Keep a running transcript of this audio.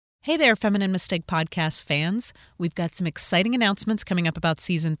Hey there, Feminine Mistake Podcast fans. We've got some exciting announcements coming up about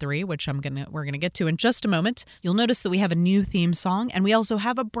Season 3, which we're gonna get to in just a moment. You'll notice that we have a new theme song, and we also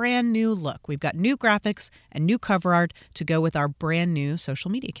have a brand new look. We've got new graphics and new cover art to go with our brand new social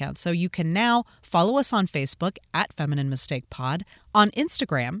media accounts. So you can now follow us on Facebook at Feminine Mistake Pod, on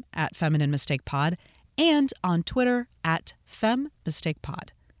Instagram at Feminine Mistake Pod, and on Twitter at Fem Mistake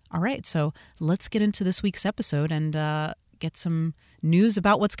Pod. All right, so let's get into this week's episode and get some news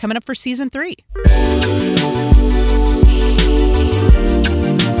about what's coming up for Season 3.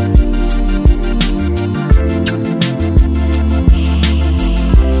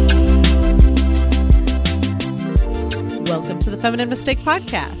 Welcome to the Feminine Mistake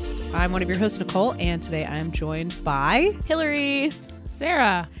Podcast. I'm one of your hosts, Nicole, and today I'm joined by Hillary,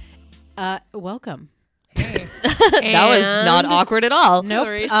 Sarah. Welcome. Hey. That was not awkward at all. Nope.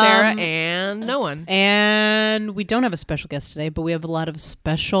 Hillary, Sarah, and no one. And we don't have a special guest today, but we have a lot of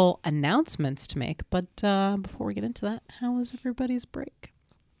special announcements to make. But before we get into that, how was everybody's break?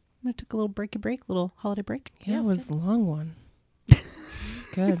 I took a little little holiday break. Yeah, it was a long one. It's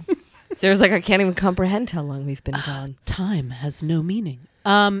good. Sarah's like, I can't even comprehend how long we've been gone. Time has no meaning.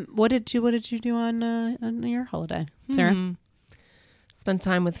 What did you do on your holiday, Sarah? Spent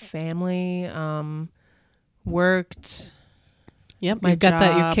time with family. Worked. Yep, My you've got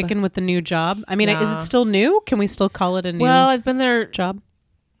that. You're job. kicking with the new job. I mean, Yeah. is it still new? Can we still call it a new Well, I've been there job?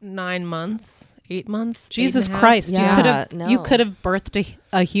 9 months, 8 months. Jesus 8.5. Christ! Yeah, You could have birthed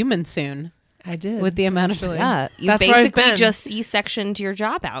a human soon I did. with the amount of actually. Yeah, you That's where I've basically been. just C-sectioned your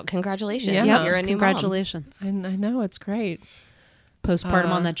job out. Congratulations. Yeah. You're a new mom. Congratulations. I know, it's great. Postpartum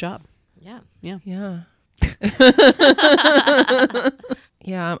on that job. Yeah. Yeah.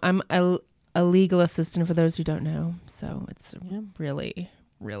 Yeah, I'm a legal assistant for those who don't know. So it's really,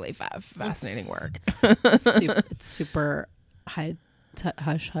 really fascinating work. It's super high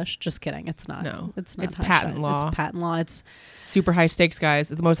hush. Just kidding. It's not. No, it's not. it's hush, patent hush. law. It's patent law. It's. Super high stakes, guys.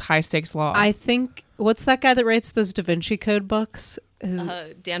 It's the most high stakes law. I think. What's that guy that writes those Da Vinci Code books?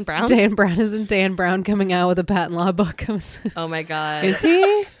 Dan Brown? Dan Brown. Isn't Dan Brown coming out with a patent law book? Oh my God. Is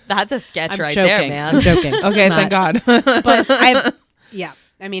he? That's a sketch I'm right joking. there, man. I'm joking. Okay, It's thank not. God. But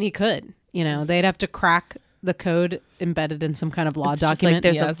I mean, he could. You know, they'd have to crack the code embedded in some kind of law It's just document. like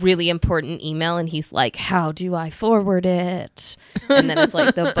there's Yes. a really important email and he's like, how do I forward it? And then it's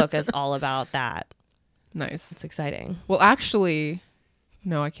like the book is all about that. Nice. It's exciting. Well, actually,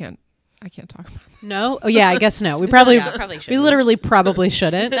 no, I can't talk about that. No? Oh, yeah, I guess no. We probably, Yeah, probably we shouldn't. literally probably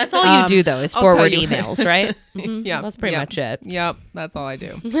shouldn't. That's all you do, though, is I'll tell forward you. emails, right? Mhm. Yeah, That's pretty yeah. much it. Yep, that's all I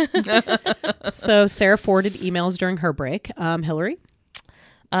do. So Sarah forwarded emails during her break. Hillary?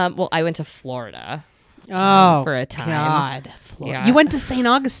 Well, I went to Florida Oh, for a time. God. Florida. Yeah. You went to St.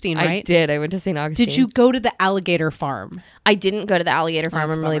 Augustine, I right? did. I went to St. Augustine. Did you go to the alligator farm? I didn't go to the alligator farm.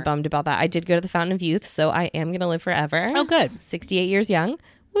 That's a I'm really bummer. bummed about that. I did go to the Fountain of Youth, so I am going to live forever. Oh, good. 68 years young.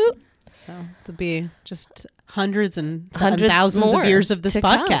 Woo. So there'll be just hundreds and Hundreds thousands more of years of this to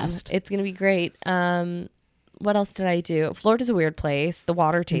come. podcast. It's going to be great. What else did I do? Florida's a weird place. The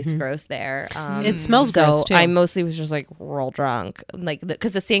water tastes gross there. It smells so gross, too. I mostly was just like real drunk, like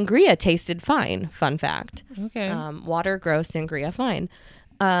because the sangria tasted fine. Fun fact. Okay. Water gross, sangria fine.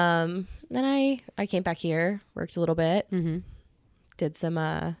 Then I came back here, worked a little bit, did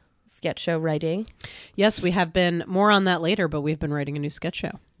some sketch show writing. Yes, we have been more on that later, but we've been writing a new sketch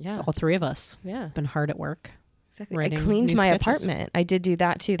show. Yeah, All three of us. yeah. Been hard at work. Exactly. I writing cleaned new my sketches. apartment. I did do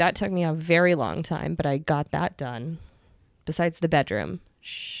that too. That took me a very long time, but I got that done. Besides the bedroom.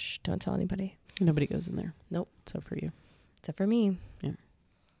 Shh, don't tell anybody. Nobody goes in there. Nope. Except for you. Except for me. Yeah.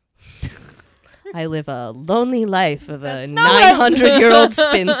 I live a lonely life of a not what I- 900-year-old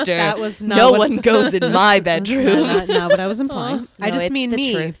spinster. That was not no what- one goes in my bedroom. That's not what I was implying. I No, just it's mean the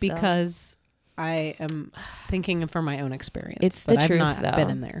me truth, though. because I am thinking from my own experience. It's that the I've truth, not though. been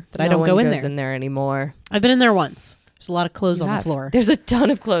in there. That No I don't one go in goes there. in there anymore. I've been in there once. There's a lot of clothes You on the have. floor. There's a ton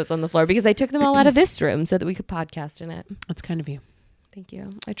of clothes on the floor because I took them all out of this room so that we could podcast in it. That's kind of you. Thank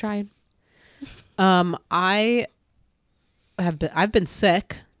you. I tried. I've been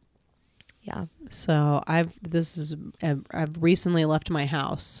sick. Yeah. So I've recently left my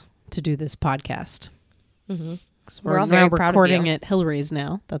house to do this podcast. Mm-hmm. So We're all very now proud of recording you. at Hillary's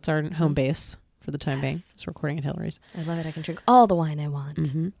now. That's our home base for the time being. Yes. It's recording at Hillary's. I love it. I can drink all the wine I want.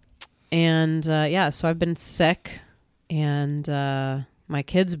 Mm-hmm. And so I've been sick, and my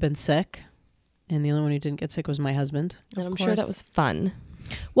kids have been sick, and the only one who didn't get sick was my husband. And of I'm sure that course. was fun.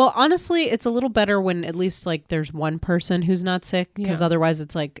 Well, honestly, it's a little better when at least like there's one person who's not sick, because Yeah. otherwise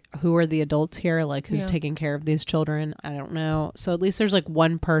it's like, who are the adults here? Like, who's Yeah. taking care of these children? I don't know. So at least there's like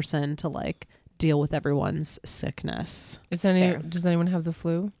one person to like deal with everyone's sickness. Does Fair. anyone have the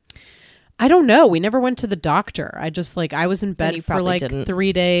flu? I don't know. We never went to the doctor. I just I was in you bed for probably like didn't.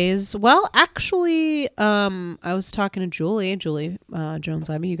 3 days. Well, actually, I was talking to Julie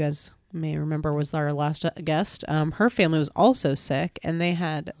Jones-Ivy. You guys may remember was our last guest. Her family was also sick, and they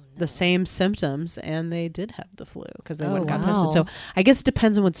had the same symptoms, and they did have the flu because they went and got tested. So I guess it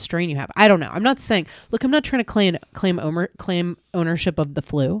depends on what strain you have. I don't know. I'm not saying. Look, I'm not trying to claim ownership of the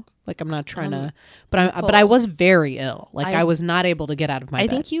flu. I'm not trying to, but I was very ill. I was not able to get out of my bed.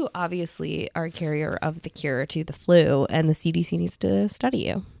 I think you obviously are a carrier of the cure to the flu, and the CDC needs to study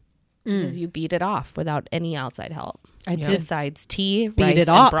you because you beat it off without any outside help. I did Besides tea, beat rice, it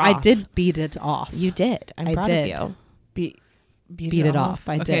off. and broth. I did beat it off. You did. I'm proud of you. Beat it off.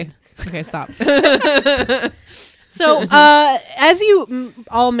 I did. Okay, stop. So, as you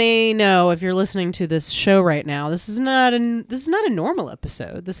all may know, if you're listening to this show right now, this is not a normal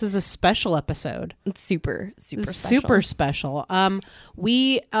episode. This is a special episode. It's super special. Super special.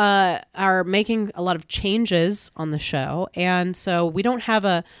 We are making a lot of changes on the show, and so we don't have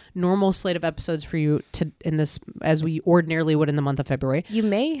a normal slate of episodes for you in this as we ordinarily would in the month of February. You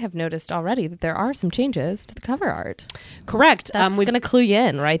may have noticed already that there are some changes to the cover art. Correct. That's going to clue you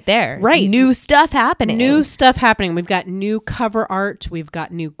in right there. Right. New stuff happening. We've got new cover art. We've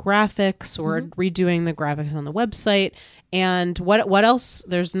got new graphics. We're redoing the graphics on the website. And what else?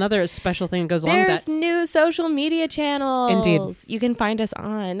 There's another special thing that goes along with that. There's new social media channels. Indeed. You can find us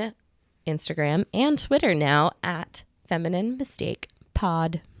on Instagram and Twitter now at Feminine Mistake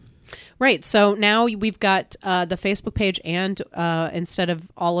Pod. Right. So now we've got the Facebook page, and instead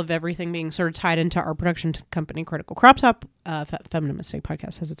of all of everything being sort of tied into our production company, Critical Crop Top, Feminine Mistake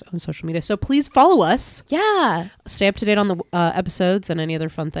Podcast has its own social media. So please follow us. Yeah. Stay up to date on the episodes and any other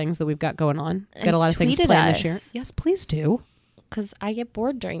fun things that we've got going on. And got a lot of things tweet planned at this year. us. Yes, please do. Because I get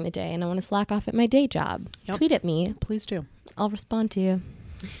bored during the day and I want to slack off at my day job. Yep. Tweet at me. Please do. I'll respond to you.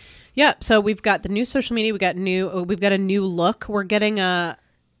 Yeah. So we've got the new social media. We've got a new look. We're getting a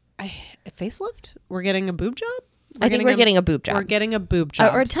facelift. We're getting a boob job. I think we're getting a boob job. We're getting a boob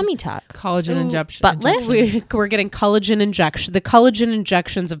job. Or a tummy tuck. Collagen injection. Butt lift? We're getting collagen injection. The collagen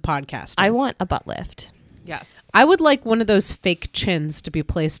injections of podcasting. I want a butt lift. Yes. I would like one of those fake chins to be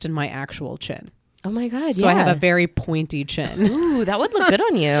placed in my actual chin. Oh my God. So I have a very pointy chin. Ooh, that would look good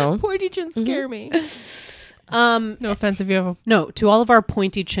on you. Pointy chin scare me. No offense if you have a... No, to all of our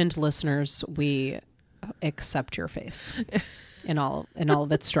pointy chinned listeners, we accept your face in all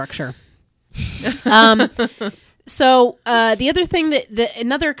of its structure. So the other thing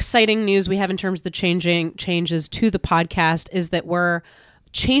another exciting news we have in terms of the changes to the podcast is that we're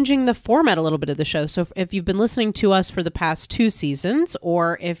changing the format a little bit of the show. So if you've been listening to us for the past 2 seasons,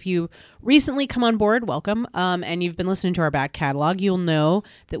 or if you recently come on board, welcome, and you've been listening to our back catalog, you'll know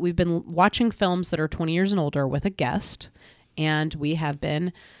that we've been watching films that are 20 years and older with a guest, and we have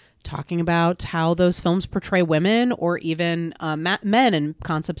been talking about how those films portray women or even men and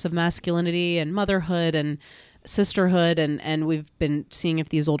concepts of masculinity and motherhood and sisterhood, and we've been seeing if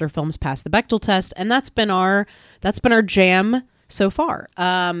these older films pass the Bechdel test, and that's been our jam so far.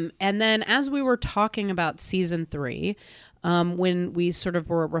 And then as we were talking about season 3, when we sort of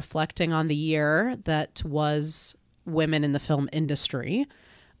were reflecting on the year that was women in the film industry,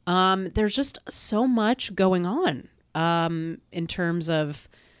 there's just so much going on in terms of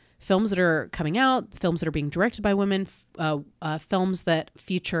films that are coming out, films that are being directed by women, films that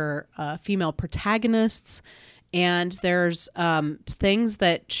feature female protagonists. And there's things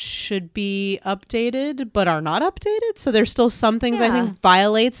that should be updated but are not updated. So there's still some things I think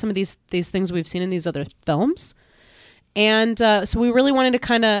violate some of these things we've seen in these other films. And so we really wanted to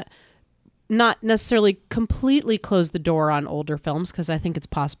kind of not necessarily completely close the door on older films, because I think it's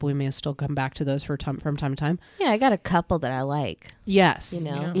possible we may still come back to those from time to time. Yeah, I got a couple that I like. Yes.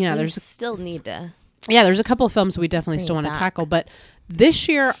 You know? Yeah, there's still need to. Yeah, there's a couple of films we definitely Bring still want to back. tackle. But this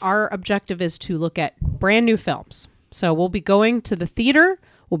year, our objective is to look at brand new films. So we'll be going to the theater.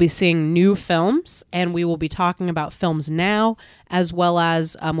 We'll be seeing new films, and we will be talking about films now, as well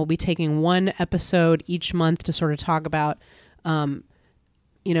as we'll be taking one episode each month to sort of talk about,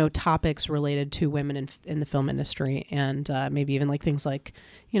 topics related to women in the film industry, and maybe even like things like,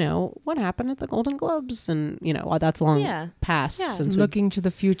 what happened at the Golden Globes, and that's long past since Looking to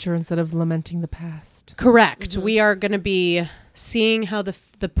the future instead of lamenting the past. Correct. Mm-hmm. We are going to be seeing how the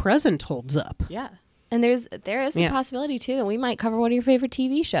present holds up. Yeah. And there is a possibility too that we might cover one of your favorite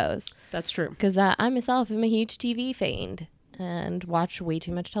TV shows. That's true. Because I myself am a huge TV fiend and watch way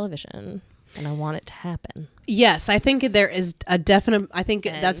too much television, and I want it to happen. Yes, I think there is a definite. I think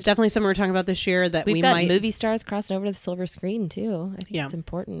that's definitely something we're talking about this year that We've we got might. movie stars crossing over to the silver screen too. I think it's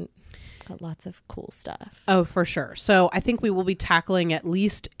important. Got lots of cool stuff. Oh, for sure. So I think we will be tackling at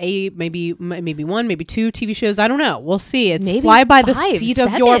least maybe one, maybe 2 TV shows. I don't know. We'll see. It's Maybe fly by the 5, seat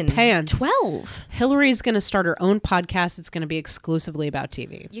of your 7, pants. 12. Hillary's going to start her own podcast. It's going to be exclusively about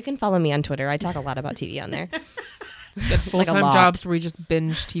TV. You can follow me on Twitter. I talk a lot about TV on there. Get full-time lot. jobs where we just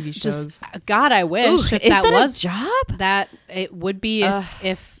binge TV shows. Just God, I wish Ooh, if is that that was a job? that it would be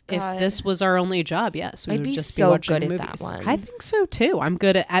if God. this was our only job. Yes, we I'd would be just so be watching good at movies. that one. I think so too. I'm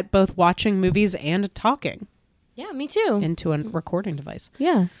good at both watching movies and talking Yeah, me too. into a recording device.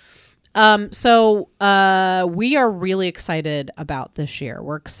 Yeah. So we are really excited about this year.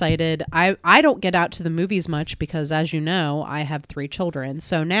 We're excited. I don't get out to the movies much because, as you know, I have 3 children.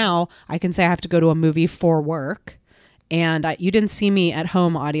 So now I can say I have to go to a movie for work. And you didn't see me at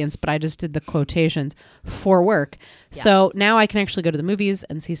home, audience, but I just did the quotations for work. Yeah. So now I can actually go to the movies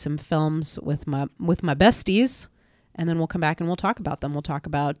and see some films with my besties, and then we'll come back and we'll talk about them. We'll talk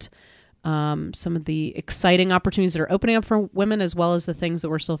about some of the exciting opportunities that are opening up for women, as well as the things that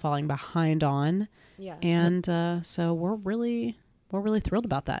we're still falling behind on. Yeah. And so we're really thrilled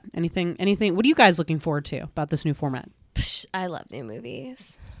about that. Anything? What are you guys looking forward to about this new format? I love new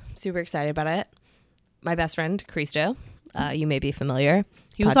movies. Super excited about it. My best friend, Christo, you may be familiar.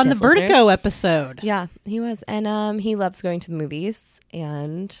 He was on the Vertigo episode. Yeah, he was. And he loves going to the movies.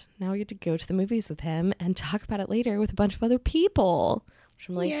 And now we get to go to the movies with him and talk about it later with a bunch of other people, which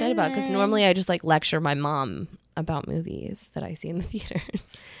I'm really excited about. Because normally I just lecture my mom about movies that I see in the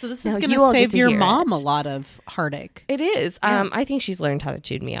theaters. So this is going to save your mom a lot of heartache. It is. Yeah. I think she's learned how to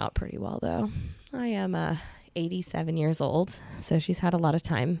tune me out pretty well, though. I am 87 years old, so she's had a lot of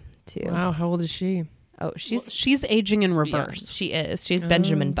time to. Wow, how old is she? Oh, she's aging in reverse. Yeah, she is. She's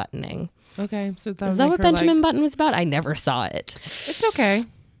Benjamin Buttoning. Okay, so is that what Benjamin Button was about? I never saw it. It's okay.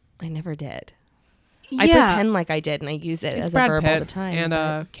 I never did. Yeah. I pretend like I did, and I use it as Brad a verb Pitt all the time.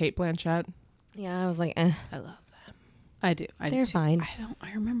 And Kate Blanchett. Yeah, I was like, eh. I love them. I do. They're fine.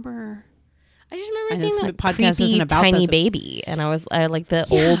 I remember. I just remember seeing that podcast creepy isn't about tiny this. baby, and I was like the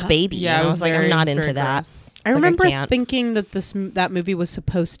old baby. Yeah, and I was like, I'm not into that. I remember thinking that that movie was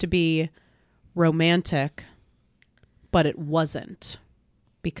supposed to be romantic, but it wasn't,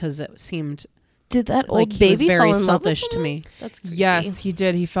 because it seemed did that like old he baby was very fall in love with selfish to someone? me. That's creepy. Yes, he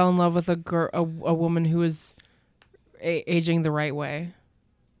did. He fell in love with a woman who was aging the right way.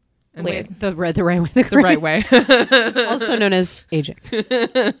 And Wait, the right way. The right way. Also known as aging.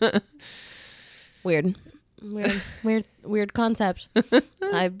 Weird concept.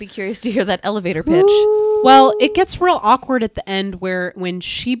 I'd be curious to hear that elevator pitch. Well, it gets real awkward at the end when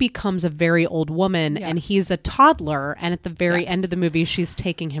she becomes a very old woman and he's a toddler, and at the very end of the movie she's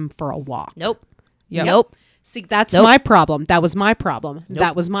taking him for a walk. Nope. Yep. Nope. See, that's my problem. That was my problem. Nope.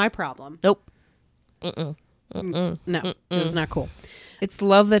 That was my problem. Nope. No, it was not cool. It's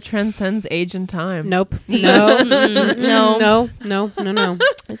love that transcends age and time. Nope. No.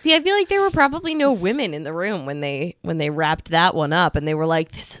 See, I feel like there were probably no women in the room when they wrapped that one up, and they were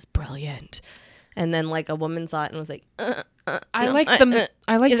like, "This is brilliant." And then like a woman saw it and was like, I like the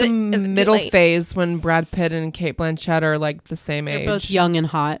middle phase when Brad Pitt and Kate Blanchett are like the same age. They're both young and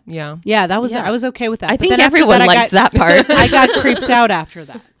hot. Yeah. Yeah, that was I was okay with that. I But think then after everyone that, likes that part. I got creeped out after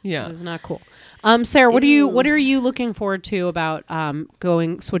that. Yeah. It was not cool. Sarah, what are you looking forward to about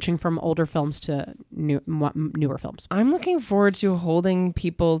switching from older films to newer films? I'm looking forward to holding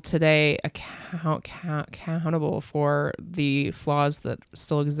people today accountable for the flaws that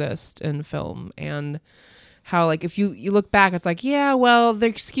still exist in film, and how, like, if you look back, it's like, yeah, well, the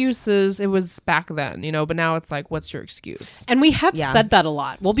excuses, it was back then, but now it's like, what's your excuse? And we have said that a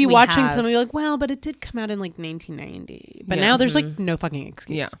lot. We'll be watching something, be like, well, but it did come out in like 1990, but now there's like no fucking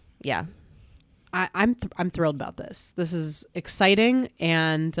excuse. Yeah. I'm thrilled about this. This is exciting,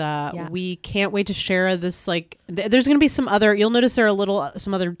 and we can't wait to share this. Like, there's going to be some other. You'll notice there are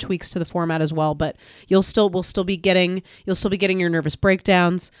some other tweaks to the format as well. But we'll still be getting your nervous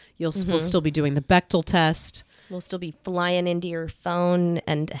breakdowns. We'll still be doing the Bechdel test. We'll still be flying into your phone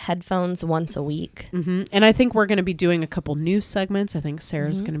and headphones once a week. Mm-hmm. And I think we're going to be doing a couple news segments. I think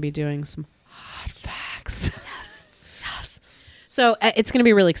Sarah's going to be doing some hot facts. So it's going to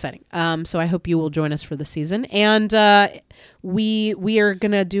be really exciting. So I hope you will join us for the season. And we are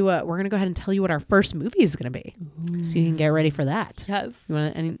going to we're going to go ahead and tell you what our first movie is going to be. Ooh. So you can get ready for that. Yes.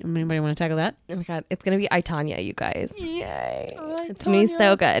 Anybody want to tackle that? Oh my God. It's going to be I, Tonya, you guys. Yay. It's going to be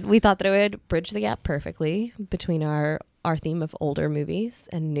so good. We thought that it would bridge the gap perfectly between our theme of older movies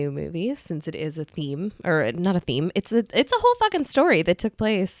and new movies, since it is a theme, or not a theme. It's a whole fucking story that took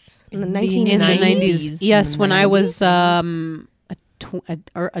place in the 1990s. Yes, when I was a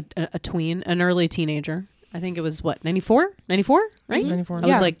tween, an early teenager. I think it was 94, right? 94. I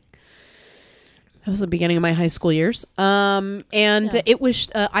was like That was the beginning of my high school years. And it was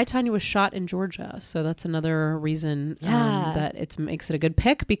I, Tonya was shot in Georgia, so that's another reason that it makes it a good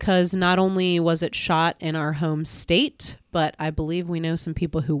pick, because not only was it shot in our home state, but I believe we know some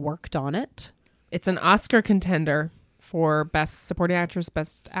people who worked on it. It's an Oscar contender for Best Supporting Actress,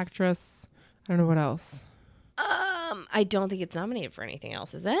 Best Actress. I don't know what else. I don't think it's nominated for anything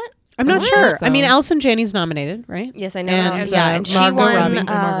else, is it? I'm not I sure. think so. I mean, Allison Janney's nominated, right? Yes, I know. And, she Margot won. Robbie.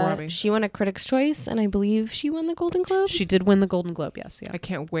 Margot Robbie. She won a Critics' Choice, and I believe she won the Golden Globe. She did win the Golden Globe, yes. Yeah. I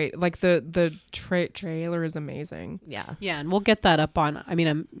can't wait. Like the trailer is amazing. Yeah. Yeah, and we'll get that up on. I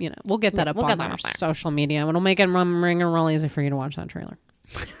mean, we'll get that up we'll on get that our up there. social media. It'll make it ring and roll easy for you to watch that trailer.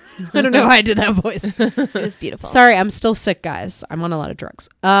 I don't know how I did that voice. It was beautiful. Sorry, I'm still sick, guys. I'm on a lot of drugs.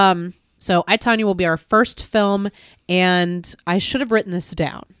 So I, Tonya will be our first film, and I should have written this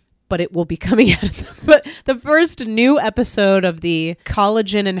down, but it will be coming out. But the first new episode of the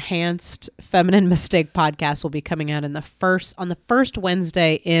Collagen Enhanced Feminine Mistake podcast will be coming out on the first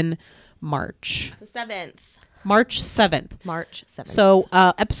Wednesday in March. The 7th. March 7th. March 7th. So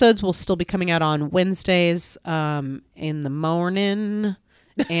episodes will still be coming out on Wednesdays in the morning.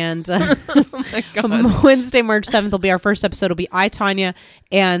 And Oh my God. Wednesday, March 7th will be our first episode. It'll be I, Tonya.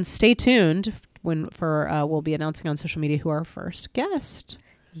 And stay tuned we'll be announcing on social media who our first guest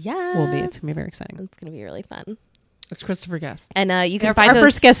yeah. will be. It's going to be very exciting. It's going to be really fun. It's Christopher Guest. And you can Our find those.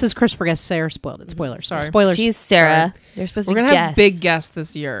 first guest is Christopher Guest. Sarah spoiled it. Spoilers. Sorry. Spoilers. She's Sarah. They're supposed We're to gonna guess. have big guests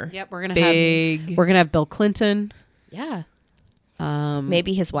this year. Yep, we're gonna Big. we're gonna have Bill Clinton. Yeah.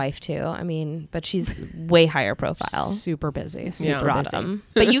 Maybe his wife too. I mean, but she's way higher profile. Super busy. Yeah. She's Super busy. awesome.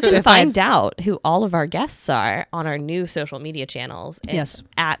 But you can find out who all of our guests are on our new social media channels. It's Yes.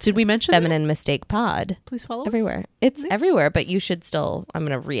 At Did we mention that? Feminine Mistake Pod. Please follow us. Everywhere. It's everywhere, but you should still, I'm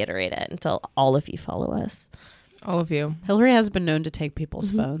going to reiterate it until all of you follow us. All of you. Hillary has been known to take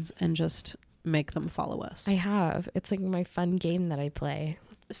people's phones and just make them follow us. I have. It's like my fun game that I play.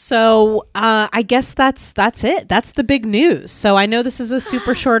 So I guess that's it. That's the big news. So I know this is a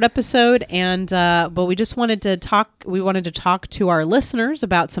super short episode, and but we just wanted to talk. We wanted to talk to our listeners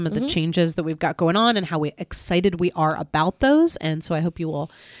about some of the changes that we've got going on and how excited we are about those. And so I hope you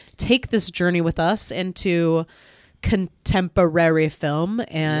will take this journey with us into contemporary film.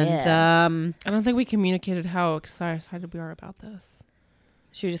 And I don't think we communicated how excited we are about this.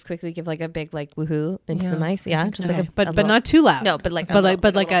 Should we just quickly give like a big like woohoo into Yeah. the mics? Yeah, just okay. like a but little- not too loud. No, but like but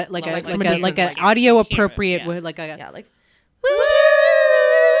like a a distance, audio appropriate like a yeah, like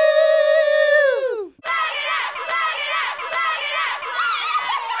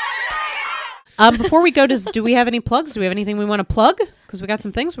Before we go, do we have any plugs? Do we have anything we want to plug? Because we got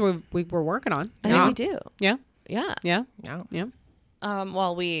some things we're working on. I think we do. Yeah, Yeah. yeah, Yeah. yeah.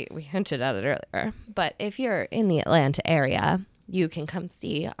 Well, we hinted at it earlier, but if you're in the Atlanta area, you can come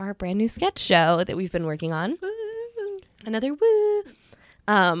see our brand new sketch show that we've been working on. Woo. Another woo.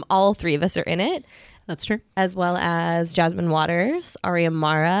 All three of us are in it, That's true. as well as Jasmine Waters, Aria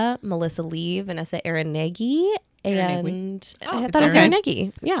Mara, Melissa Lee, Vanessa Aranegi, and I thought it was Aaron-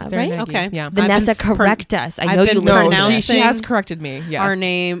 Aranegi. Yeah, It's right? Aranegi. Okay. Yeah. Vanessa, I've been correct us. I I've know been you No, listened to pronouncing- this. she has corrected me. Yes. Her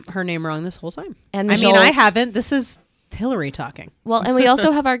name wrong this whole time. And I mean, Michelle- I haven't. This is Hillary talking. Well, and we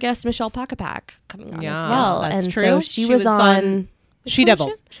also have our guest Michelle Pakapak coming on Yes, as well. that's and true. so she was on She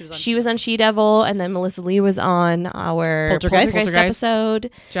Devil. She was on She Devil, and then Melissa Lee was on our Poltergeist. Poltergeist. episode,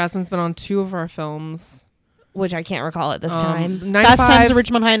 Jasmine's been on 2 of our films. which I can't recall at this time. 9 Fast to Times 5. of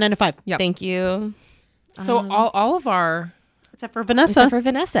Ridgemont High 9 to 5. Yep. Thank you. So all of our Except for Vanessa. Except for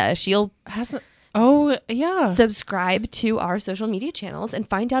Vanessa. She'll hasn't. Oh yeah. subscribe to our social media channels and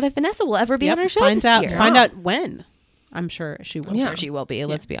find out if Vanessa will ever be Yep, on our show Find this out. year. Find out when. I'm sure she will. I'm Yeah. sure she will be.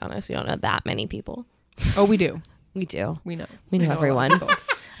 Let's be honest. We don't know that many people. Oh, we do. We do. We know. We know a lot of everyone. people.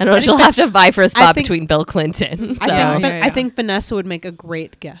 I know she'll have to vie for a spot think- between Bill Clinton. I so- think, Yeah, I yeah. think Vanessa would make a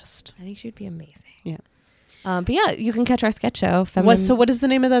great guest. I think she would be amazing. Yeah. But yeah, you can catch our sketch show. What is the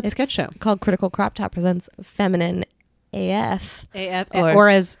name of that It's sketch show? called Critical Crop Top Presents Feminine AF. AF Or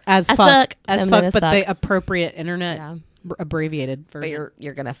as as fuck. fuck. As Feminine fuck, as but fuck. the appropriate internet Yeah. abbreviated But version.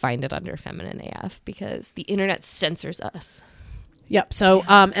 you're gonna find it under Feminine AF because the internet censors us. Yep. So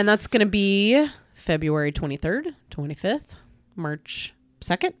and that's going to be February 23rd, 25th, March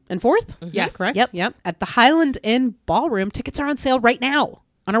 2nd and 4th. Yes. Correct? Yep. Yep. At the Highland Inn Ballroom. Tickets are on sale right now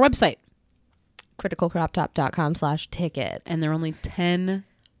on our website. criticalcroptop.com/tickets. And they're only $10.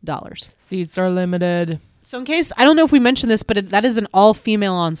 Seats are limited. So in case, I don't know if we mentioned this, but that is an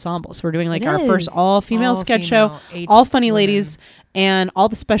all-female ensemble. So we're doing like It our is. first all-female sketch show, All-female, 8 all funny women. ladies, and all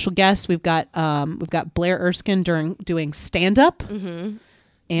the special guests. We've got Blair Erskine doing stand-up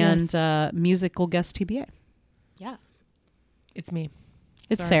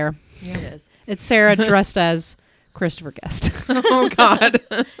It's Sorry. Sarah. Yeah. It is. It's Sarah dressed as Christopher Guest. Oh God.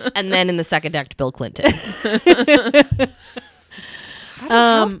 And then in the second act, Bill Clinton.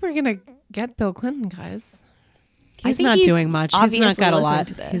 How are we gonna get Bill Clinton, guys? He's think not he's doing much. He's not obviously got a listened lot.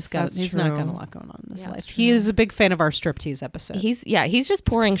 to this. He's not got a lot going on in his Yeah, life. that's He is a big fan of our striptease episode. He's just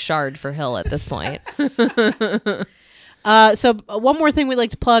pouring shard for Hill at this point. So one more thing we'd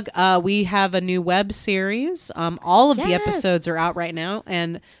like to plug. We have a new web series. All of the Yes. episodes are out right now,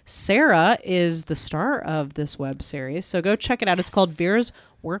 and Sarah is the star of this web series. So go check it out. It's called Vera's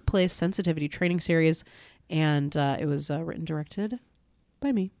Workplace Sensitivity Training Series, and it was written and directed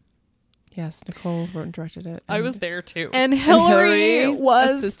by me. Yes, Nicole wrote and directed it. there too. And Hillary Hillary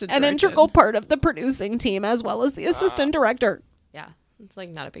was assistant an directed. integral part of the producing team as well as the assistant director. Yeah, it's like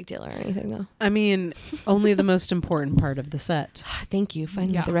not a big deal or anything though. I mean, only the most important part of the set. Thank you.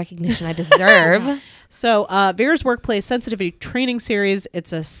 Finally, Yeah. the recognition I deserve. So, Vera's Workplace Sensitivity Training Series,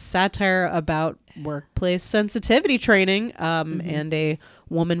 it's a satire about workplace sensitivity training. And a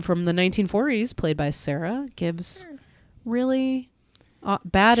woman from the 1940s, played by Sarah, gives really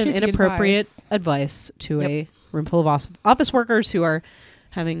bad and Shitty inappropriate advice to a room full of office workers who are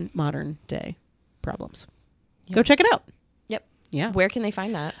having modern day problems. Go check it out. Yep. Yeah. Where can they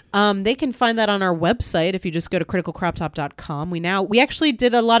find that? They can find that on our website if you just go to criticalcroptop.com. We actually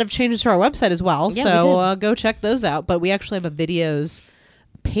did a lot of changes to our website as well, Yeah, so go check those out. But we actually have a videos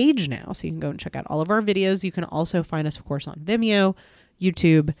page now, so you can go and check out all of our videos. You can also find us, of course, on Vimeo,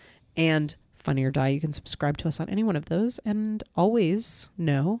 YouTube, and Funny or Die. You can subscribe to us on any one of those and always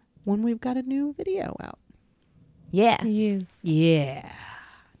know when we've got a new video out. Yeah. Yes. Yeah.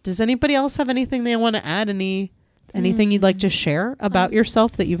 Does anybody else have anything they want to add? Anything you'd like to share about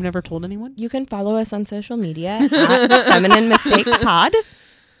yourself that you've never told anyone? You can follow us on social media at Feminine Mistake Pod.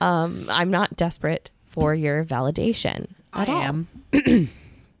 I'm not desperate for your validation at all, am.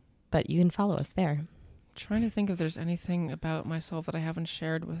 but you can follow us there. Trying to think if there's anything about myself that I haven't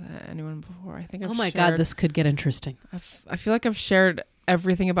shared with anyone before. I think I've Oh my shared, God, this could get interesting. I feel like I've shared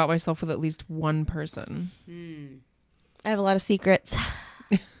everything about myself with at least one person. I have a lot of secrets.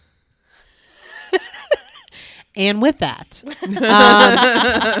 And with that,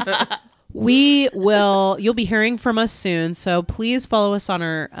 you'll be hearing from us soon. So please follow us on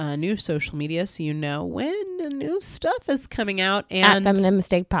our new social media so you know when the new stuff is coming out. At And Feminine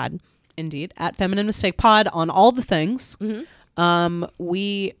Mistake Pod. indeed, at Feminine Mistake Pod on all the things.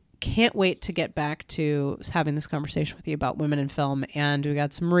 We can't wait to get back to having this conversation with you about women in film. And we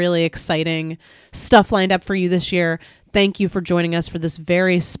got some really exciting stuff lined up for you this year. Thank you for joining us for this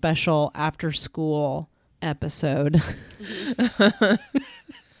very special after school episode.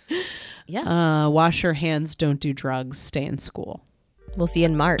 Yeah. Wash your hands, don't do drugs, stay in school. We'll see you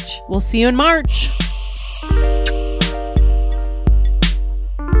in March. We'll see you in March.